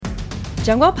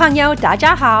中国朋友大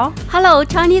家好 Hello,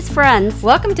 Chinese friends.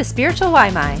 Welcome to Spiritual 外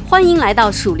卖欢迎来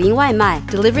到属灵外卖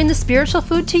Delivering the spiritual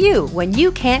food to you when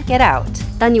you can't get out.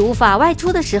 当你无法外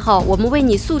出的时候，我们为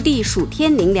你速递属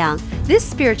天灵粮。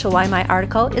 This Spiritual 外卖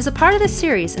article is a part of the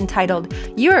series entitled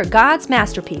You're God's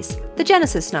Masterpiece, the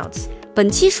Genesis Notes. 本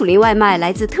期属灵外卖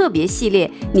来自特别系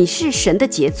列你是神的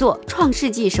杰作创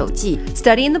世纪手记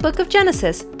Studying the book of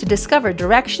Genesis to discover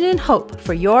direction and hope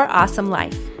for your awesome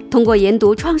life. 通过研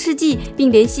读创世纪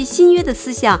并联系新约的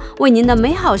思想，为您的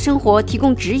美好生活提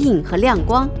供指引和亮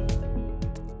光。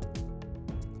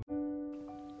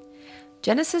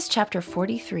 Genesis chapter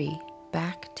 43,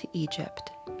 Back to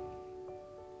Egypt.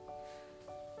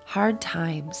 Hard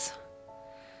times.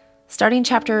 Starting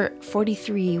chapter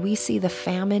 43, we see the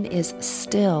famine is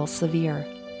still severe.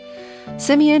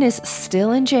 Simeon is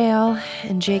still in jail,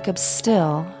 and Jacob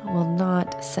still will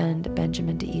not send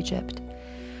Benjamin to Egypt.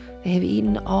 They have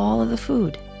eaten all of the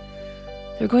food.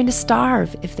 They're going to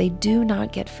starve if they do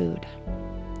not get food.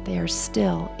 They are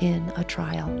still in a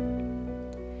trial.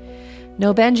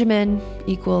 No Benjamin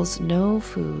equals no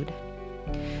food.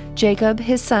 Jacob,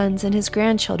 his sons, and his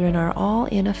grandchildren are all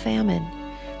in a famine.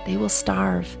 They will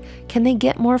starve. Can they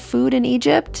get more food in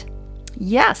Egypt?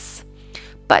 Yes,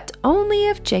 but only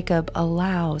if Jacob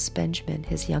allows Benjamin,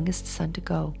 his youngest son, to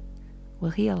go. Will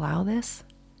he allow this?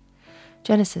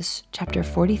 Genesis chapter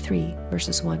 43,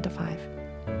 verses 1 to 5.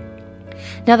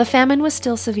 Now the famine was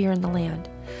still severe in the land.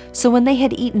 So when they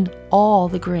had eaten all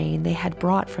the grain they had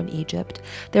brought from Egypt,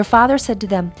 their father said to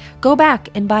them, "Go back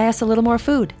and buy us a little more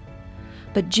food."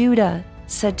 But Judah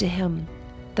said to him,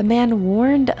 "The man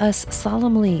warned us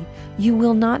solemnly, 'You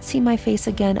will not see my face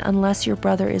again unless your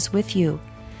brother is with you.'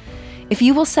 If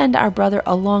you will send our brother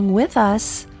along with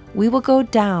us, we will go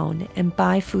down and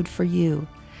buy food for you.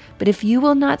 But if you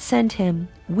will not send him,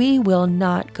 we will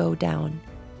not go down.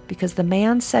 Because the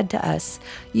man said to us,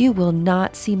 'You will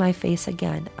not see my face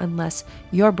again unless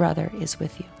your brother is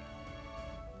with you.'"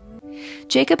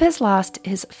 Jacob has lost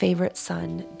his favorite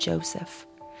son, Joseph.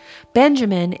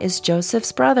 Benjamin is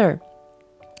Joseph's brother.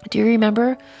 Do you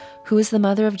remember who is the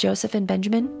mother of Joseph and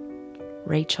Benjamin?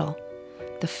 Rachel,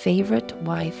 the favorite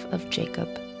wife of Jacob,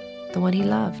 the one he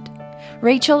loved.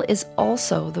 Rachel is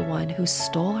also the one who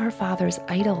stole her father's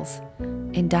idols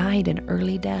and died an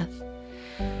early death.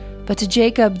 But to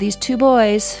Jacob, these two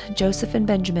boys, Joseph and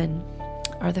Benjamin,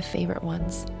 are the favorite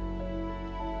ones.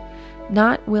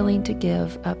 Not willing to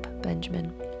give up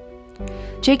Benjamin.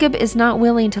 Jacob is not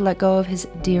willing to let go of his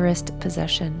dearest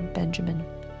possession, Benjamin.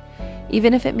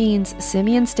 Even if it means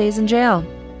Simeon stays in jail,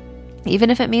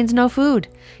 even if it means no food,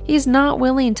 he's not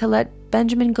willing to let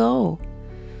Benjamin go.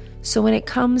 So when it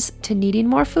comes to needing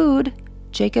more food,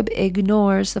 Jacob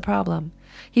ignores the problem.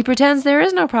 He pretends there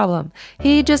is no problem.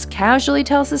 He just casually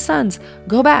tells his sons,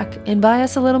 "Go back and buy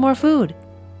us a little more food."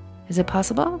 Is it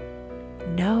possible?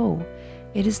 No,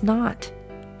 it is not.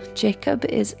 Jacob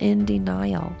is in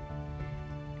denial,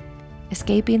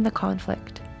 escaping the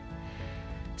conflict.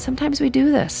 Sometimes we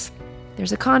do this.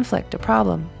 There's a conflict, a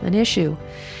problem, an issue,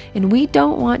 and we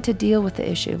don't want to deal with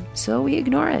the issue, so we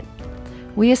ignore it.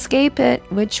 We escape it,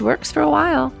 which works for a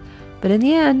while, but in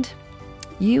the end,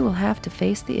 you will have to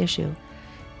face the issue.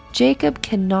 Jacob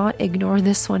cannot ignore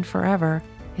this one forever.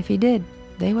 If he did,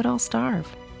 they would all starve.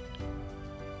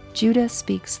 Judah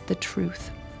speaks the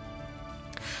truth.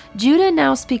 Judah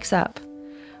now speaks up.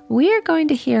 We are going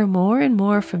to hear more and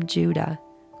more from Judah.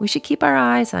 We should keep our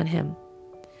eyes on him.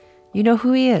 You know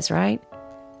who he is, right?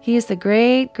 He is the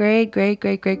great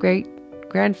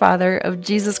grandfather of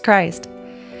Jesus Christ.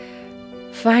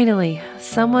 Finally,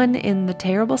 someone in the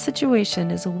terrible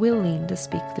situation is willing to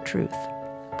speak the truth,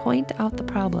 point out the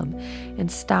problem, and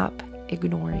stop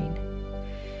ignoring.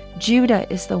 Judah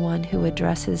is the one who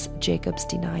addresses Jacob's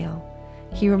denial.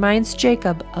 He reminds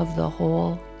Jacob of the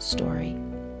whole story.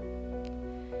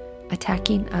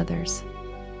 Attacking others.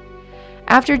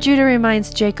 After Judah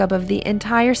reminds Jacob of the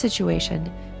entire situation,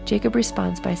 Jacob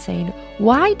responds by saying,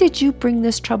 "Why did you bring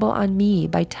this trouble on me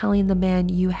by telling the man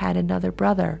you had another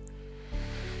brother?"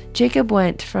 Jacob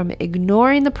went from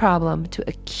ignoring the problem to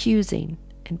accusing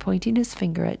and pointing his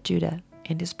finger at Judah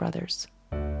and his brothers.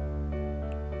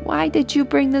 Why did you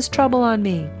bring this trouble on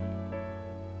me?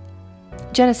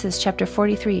 Genesis chapter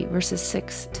 43, verses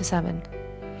 6 to 7.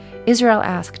 Israel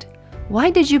asked,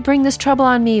 "Why did you bring this trouble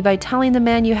on me by telling the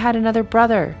man you had another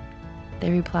brother?"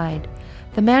 They replied,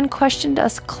 "The man questioned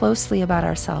us closely about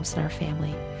ourselves and our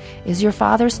family. 'Is your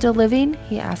father still living?'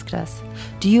 he asked us.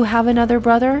 'Do you have another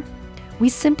brother?' We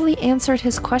simply answered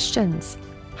his questions.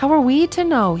 'How are we to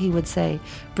know?' he would say.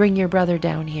 'Bring your brother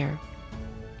down here.'"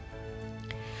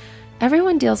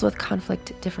 Everyone deals with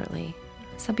conflict differently.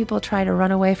 Some people try to run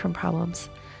away from problems.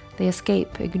 They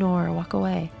escape, ignore, or walk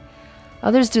away.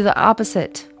 Others do the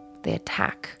opposite. They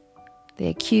attack. They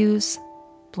accuse,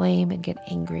 blame, and get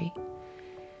angry.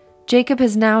 Jacob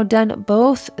has now done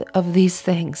both of these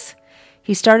things.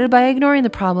 He started by ignoring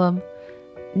the problem.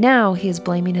 Now he is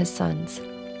blaming his sons.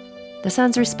 The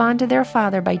sons respond to their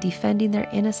father by defending their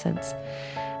innocence.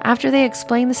 After they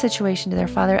explain the situation to their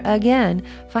father again,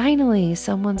 finally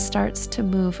someone starts to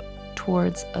move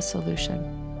towards a solution.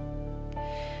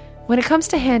 When it comes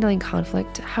to handling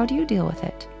conflict, how do you deal with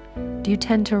it? Do you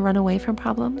tend to run away from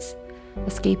problems,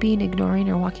 escaping, ignoring,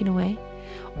 or walking away?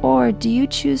 Or do you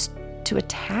choose to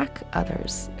attack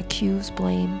others, accuse,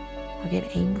 blame, or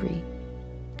get angry?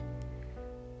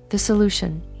 The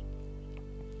solution.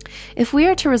 If we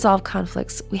are to resolve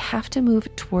conflicts, we have to move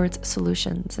towards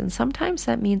solutions, and sometimes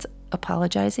that means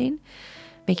apologizing,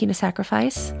 making a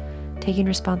sacrifice, taking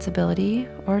responsibility,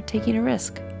 or taking a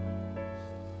risk.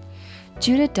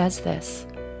 Judah does this.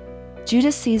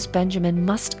 Judah sees Benjamin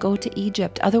must go to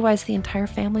Egypt, otherwise the entire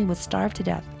family would starve to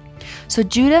death. So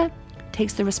Judah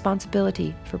takes the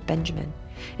responsibility for Benjamin.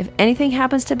 If anything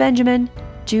happens to Benjamin,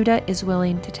 Judah is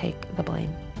willing to take the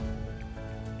blame.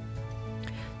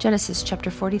 Genesis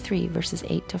chapter 43, verses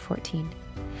 8 to 14.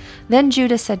 Then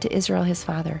Judah said to Israel his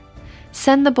father,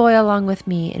 "Send the boy along with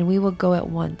me, and we will go at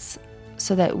once,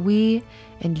 so that we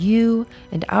and you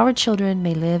and our children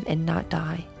may live and not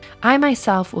die. I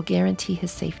myself will guarantee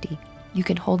his safety. You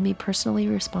can hold me personally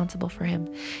responsible for him.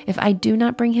 If I do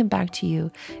not bring him back to you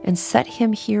and set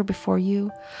him here before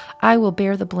you, I will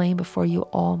bear the blame before you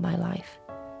all my life.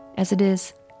 As it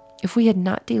is, if we had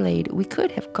not delayed, we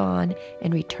could have gone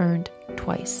and returned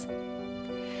twice."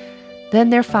 Then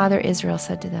their father Israel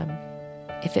said to them,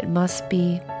 "If it must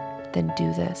be, then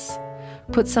do this.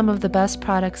 Put some of the best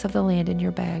products of the land in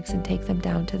your bags and take them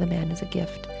down to the man as a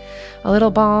gift. A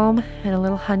little balm and a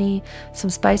little honey, some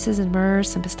spices and myrrh,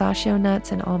 some pistachio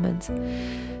nuts and almonds.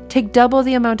 Take double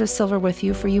the amount of silver with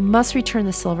you, for you must return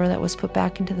the silver that was put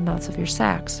back into the mouths of your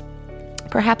sacks.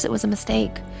 Perhaps it was a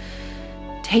mistake.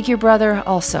 Take your brother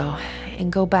also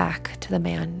and go back to the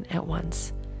man at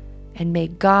once. And may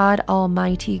God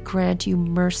Almighty grant you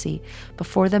mercy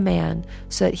before the man,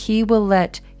 so that he will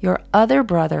let your other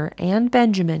brother and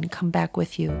Benjamin come back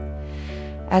with you.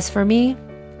 As for me,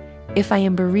 if I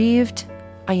am bereaved,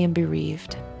 I am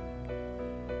bereaved."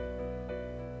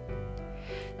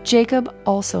 Jacob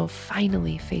also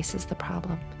finally faces the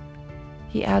problem.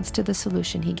 He adds to the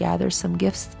solution. He gathers some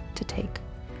gifts to take,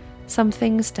 some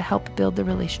things to help build the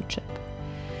relationship.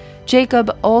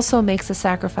 Jacob also makes a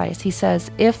sacrifice. He says,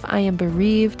 "If I am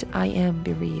bereaved, I am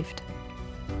bereaved."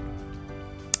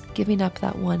 Giving up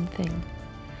that one thing.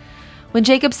 When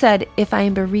Jacob said, "If I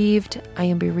am bereaved, I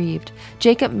am bereaved,"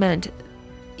 Jacob meant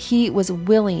he was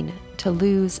willing to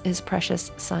lose his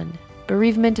precious son.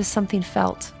 Bereavement is something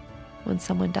felt when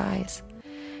someone dies.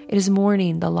 It is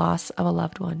mourning the loss of a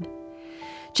loved one.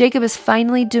 Jacob is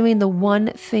finally doing the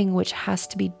one thing which has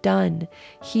to be done.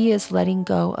 He is letting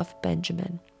go of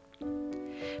Benjamin.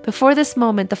 Before this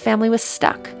moment, the family was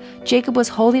stuck. Jacob was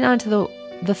holding on to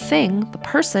the thing, the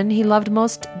person he loved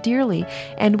most dearly,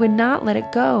 and would not let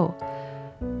it go.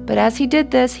 But as he did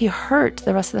this, he hurt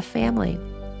the rest of the family.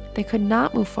 They could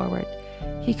not move forward.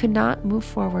 He could not move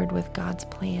forward with God's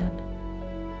plan.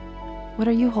 What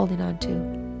are you holding on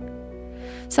to?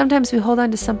 Sometimes we hold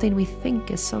on to something we think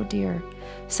is so dear,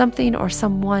 something or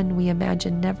someone we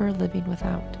imagine never living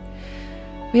without.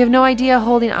 We have no idea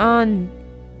holding on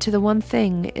to the one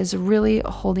thing is really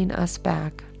holding us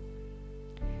back.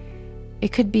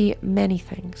 It could be many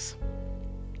things.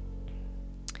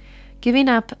 Giving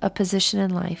up a position in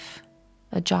life,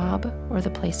 a job, or the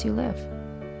place you live.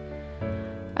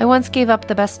 I once gave up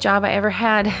the best job I ever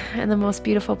had and the most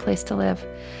beautiful place to live.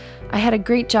 I had a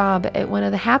great job at one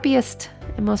of the happiest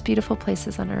and most beautiful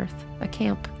places on earth, a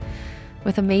camp,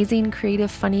 with amazing,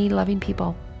 creative, funny, loving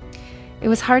people. It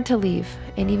was hard to leave,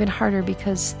 and even harder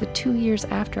because the 2 years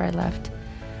after I left,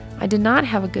 I did not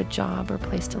have a good job or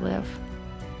place to live.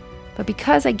 But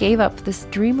because I gave up this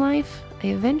dream life, I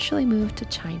eventually moved to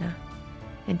China.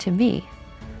 And to me,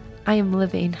 I am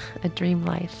living a dream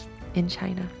life in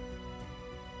China.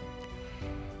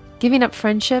 Giving up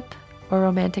friendship or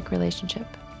romantic relationship.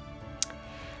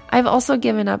 I've also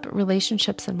given up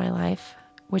relationships in my life,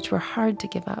 which were hard to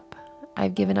give up.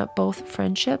 I've given up both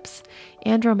friendships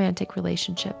and romantic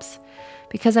relationships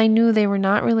because I knew they were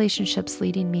not relationships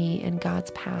leading me in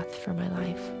God's path for my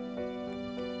life.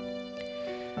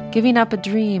 Giving up a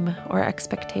dream or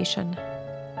expectation.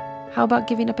 How about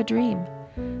giving up a dream?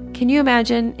 Can you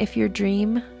imagine if your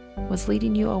dream was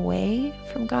leading you away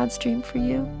from God's dream for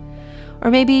you? Or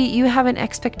maybe you have an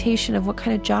expectation of what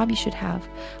kind of job you should have,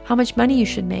 how much money you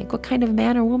should make, what kind of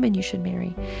man or woman you should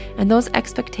marry. And those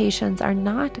expectations are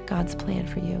not God's plan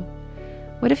for you.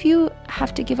 What if you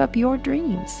have to give up your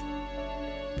dreams?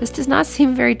 This does not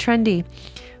seem very trendy.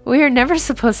 We are never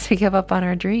supposed to give up on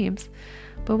our dreams.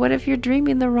 But what if you're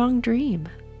dreaming the wrong dream?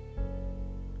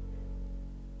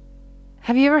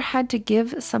 Have you ever had to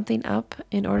give something up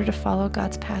in order to follow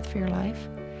God's path for your life?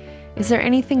 Is there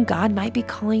anything God might be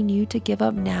calling you to give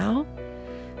up now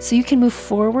so you can move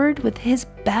forward with His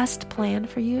best plan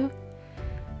for you?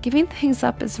 Giving things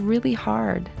up is really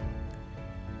hard.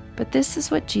 But this is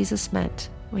what Jesus meant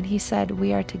when He said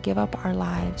we are to give up our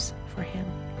lives for Him.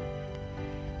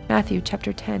 Matthew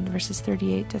chapter 10, verses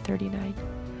 38 to 39.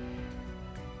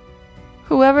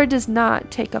 Whoever does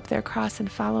not take up their cross and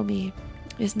follow me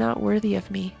is not worthy of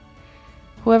me.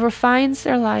 Whoever finds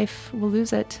their life will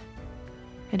lose it,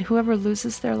 and whoever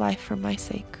loses their life for my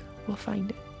sake will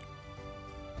find it.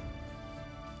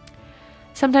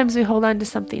 Sometimes we hold on to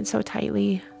something so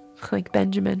tightly, like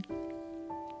Benjamin,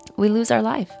 we lose our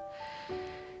life.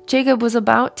 Jacob was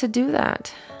about to do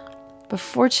that, but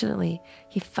fortunately,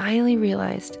 he finally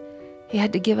realized he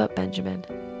had to give up Benjamin.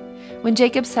 When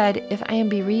Jacob said, "If I am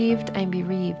bereaved, I am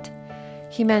bereaved,"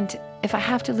 he meant, if I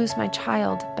have to lose my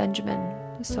child, Benjamin,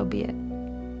 so be it.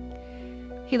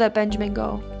 He let Benjamin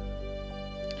go.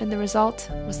 And the result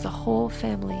was the whole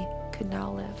family could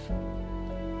now live.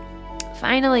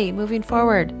 Finally, moving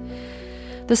forward,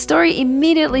 the story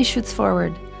immediately shoots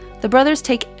forward. The brothers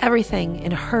take everything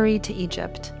and hurry to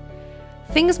Egypt.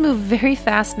 Things move very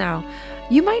fast now.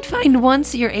 You might find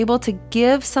once you're able to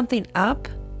give something up,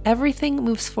 everything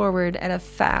moves forward at a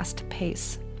fast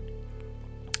pace.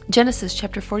 Genesis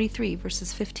chapter 43,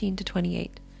 verses 15 to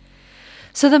 28.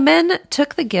 So the men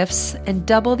took the gifts and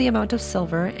double the amount of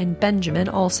silver, and Benjamin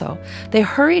also. They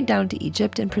hurried down to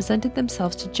Egypt and presented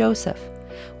themselves to Joseph.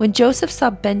 When Joseph saw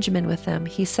Benjamin with them,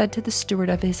 he said to the steward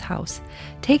of his house,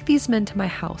 "Take these men to my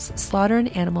house, slaughter an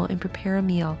animal, and prepare a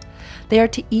meal. They are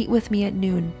to eat with me at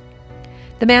noon."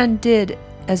 The man did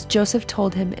as Joseph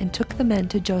told him and took the men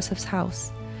to Joseph's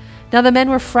house. Now the men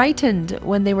were frightened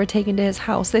when they were taken to his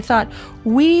house. They thought,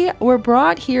 "We were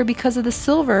brought here because of the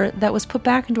silver that was put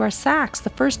back into our sacks the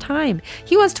first time.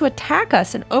 He wants to attack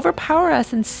us and overpower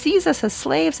us and seize us as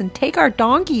slaves and take our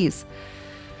donkeys."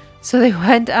 So they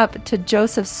went up to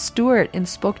Joseph's steward and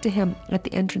spoke to him at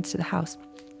the entrance to the house.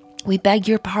 "We beg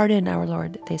your pardon, our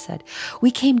lord," they said. "We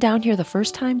came down here the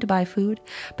first time to buy food,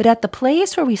 but at the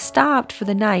place where we stopped for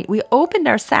the night, we opened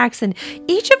our sacks and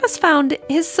each of us found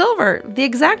his silver, the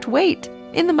exact weight,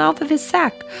 in the mouth of his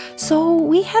sack. So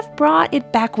we have brought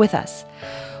it back with us.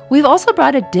 We've also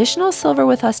brought additional silver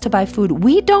with us to buy food.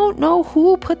 We don't know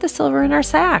who put the silver in our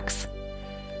sacks."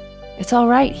 "It's all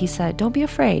right," he said. "Don't be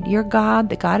afraid. Your God,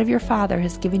 the God of your father,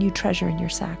 has given you treasure in your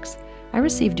sacks. I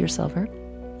received your silver."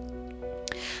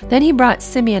 Then he brought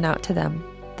Simeon out to them.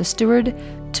 The steward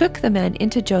took the men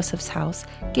into Joseph's house,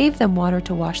 gave them water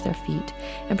to wash their feet,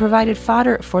 and provided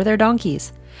fodder for their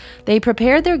donkeys. They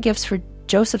prepared their gifts for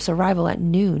Joseph's arrival at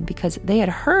noon because they had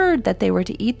heard that they were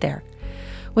to eat there.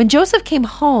 When Joseph came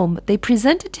home, they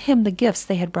presented to him the gifts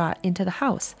they had brought into the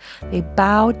house. They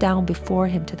bowed down before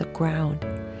him to the ground.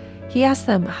 He asked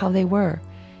them how they were,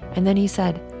 and then he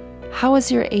said, "How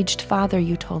is your aged father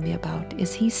you told me about?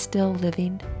 Is he still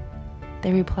living?"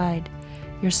 They replied,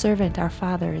 "Your servant, our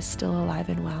father, is still alive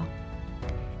and well."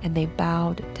 And they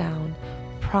bowed down,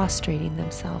 prostrating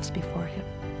themselves before him.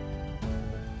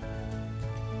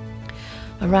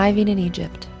 Arriving in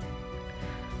Egypt.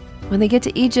 When they get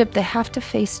to Egypt, they have to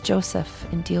face Joseph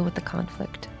and deal with the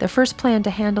conflict. Their first plan to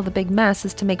handle the big mess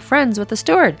is to make friends with the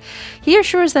steward. He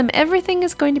assures them everything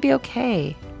is going to be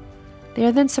okay. They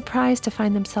are then surprised to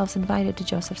find themselves invited to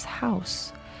Joseph's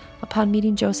house. Upon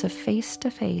meeting Joseph face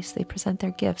to face, they present their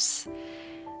gifts.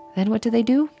 Then what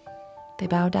do? They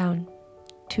bow down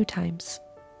 2 times,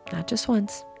 not just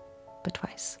once, but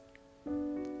twice.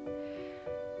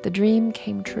 The dream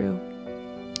came true.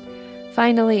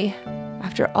 Finally,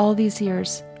 after all these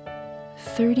years,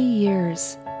 30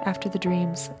 years after the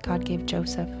dreams God gave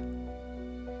Joseph,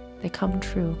 they come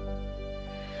true.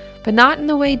 But not in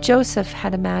the way Joseph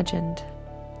had imagined.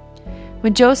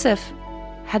 When Joseph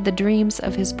had the dreams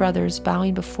of his brothers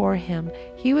bowing before him,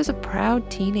 he was a proud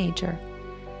teenager.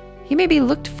 He maybe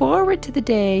looked forward to the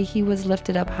day he was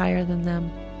lifted up higher than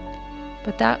them,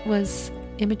 but that was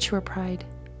immature pride.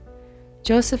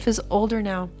 Joseph is older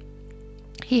now.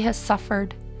 He has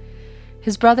suffered.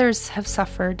 His brothers have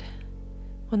suffered.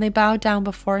 When they bow down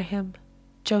before him,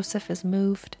 Joseph is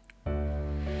moved.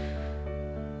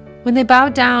 When they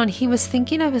bowed down, he was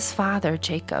thinking of his father,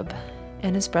 Jacob,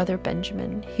 and his brother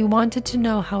Benjamin. He wanted to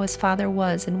know how his father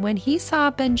was, and when he saw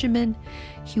Benjamin,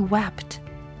 he wept.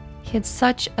 He had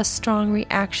such a strong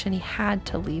reaction, he had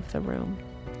to leave the room.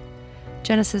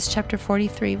 Genesis chapter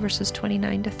 43, verses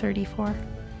 29 to 34.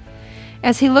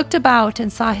 As he looked about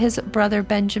and saw his brother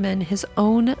Benjamin, his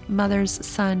own mother's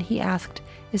son, he asked,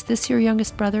 "Is this your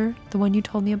youngest brother, the one you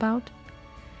told me about?"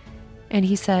 And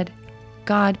he said,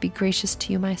 "God be gracious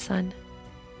to you, my son."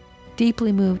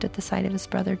 Deeply moved at the sight of his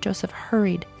brother, Joseph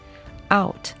hurried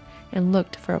out and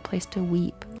looked for a place to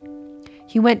weep.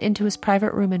 He went into his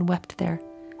private room and wept there.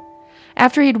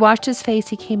 After he had washed his face,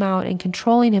 he came out and,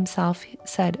 controlling himself,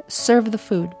 said, "Serve the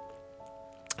food."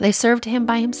 They served him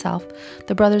by himself,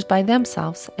 the brothers by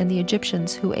themselves, and the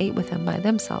Egyptians who ate with him by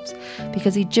themselves,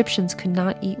 because Egyptians could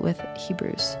not eat with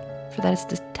Hebrews, for that is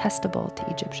detestable to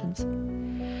Egyptians.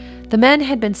 The men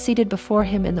had been seated before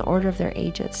him in the order of their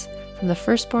ages, from the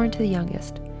firstborn to the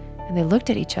youngest, and they looked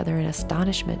at each other in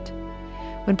astonishment.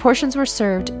 When portions were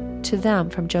served to them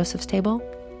from Joseph's table,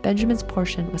 Benjamin's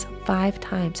portion was 5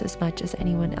 times as much as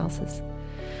anyone else's.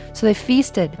 So they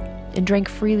feasted and drank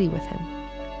freely with him.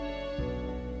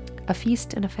 A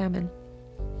feast and a famine.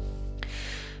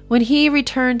 When he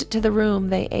returned to the room,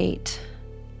 they ate.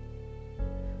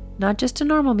 Not just a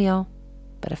normal meal,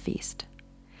 but a feast.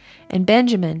 And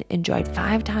Benjamin enjoyed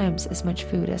 5 times as much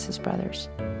food as his brothers.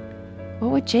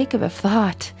 What would Jacob have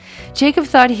thought? Jacob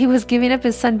thought he was giving up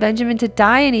his son Benjamin to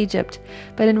die in Egypt,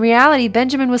 but in reality,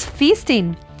 Benjamin was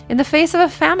feasting in the face of a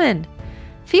famine,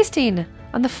 feasting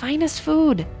on the finest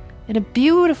food in a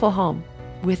beautiful home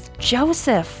with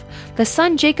Joseph, the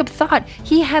son Jacob thought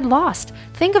he had lost.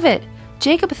 Think of it.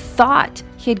 Jacob thought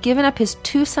he had given up his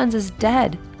 2 sons as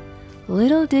dead.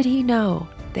 Little did he know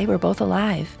they were both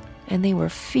alive and they were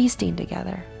feasting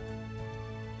together.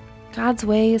 God's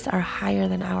ways are higher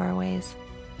than our ways.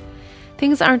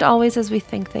 Things aren't always as we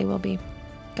think they will be.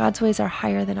 God's ways are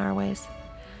higher than our ways.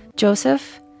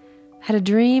 Joseph had a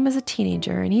dream as a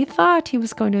teenager, and he thought he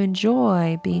was going to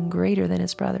enjoy being greater than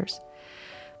his brothers.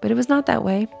 But it was not that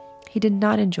way. He did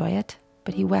not enjoy it,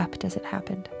 but he wept as it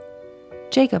happened.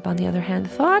 Jacob, on the other hand,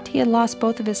 thought he had lost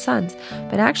both of his sons,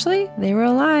 but actually they were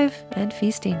alive and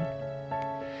feasting.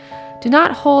 Do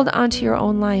not hold onto your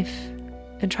own life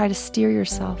and try to steer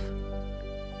yourself.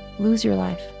 Lose your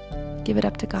life. Give it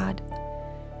up to God.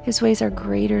 His ways are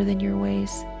greater than your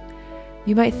ways.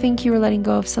 You might think you are letting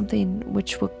go of something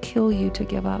which will kill you to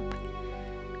give up.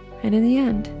 And in the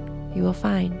end, you will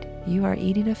find you are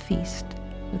eating a feast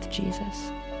with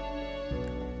Jesus.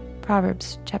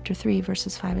 Proverbs chapter 3,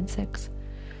 verses 5 and 6.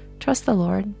 Trust the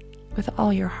Lord with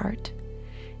all your heart,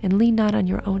 and lean not on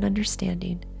your own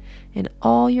understanding. In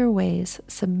all your ways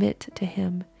submit to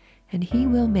him, and he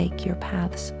will make your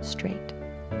paths straight.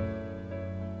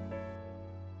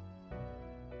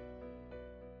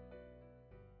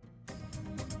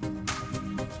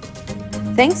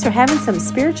 Thanks for having some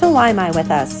spiritual Limai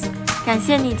with us. 感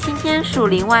谢你今天属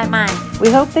灵外卖， We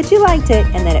hope that you liked it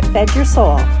and that it fed your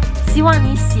soul. 希望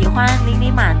你喜欢，灵里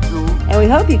满足， And we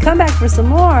hope you come back for some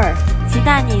more. 期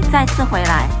待你再次回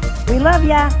来。 We love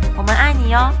ya. 我们爱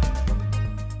你哟。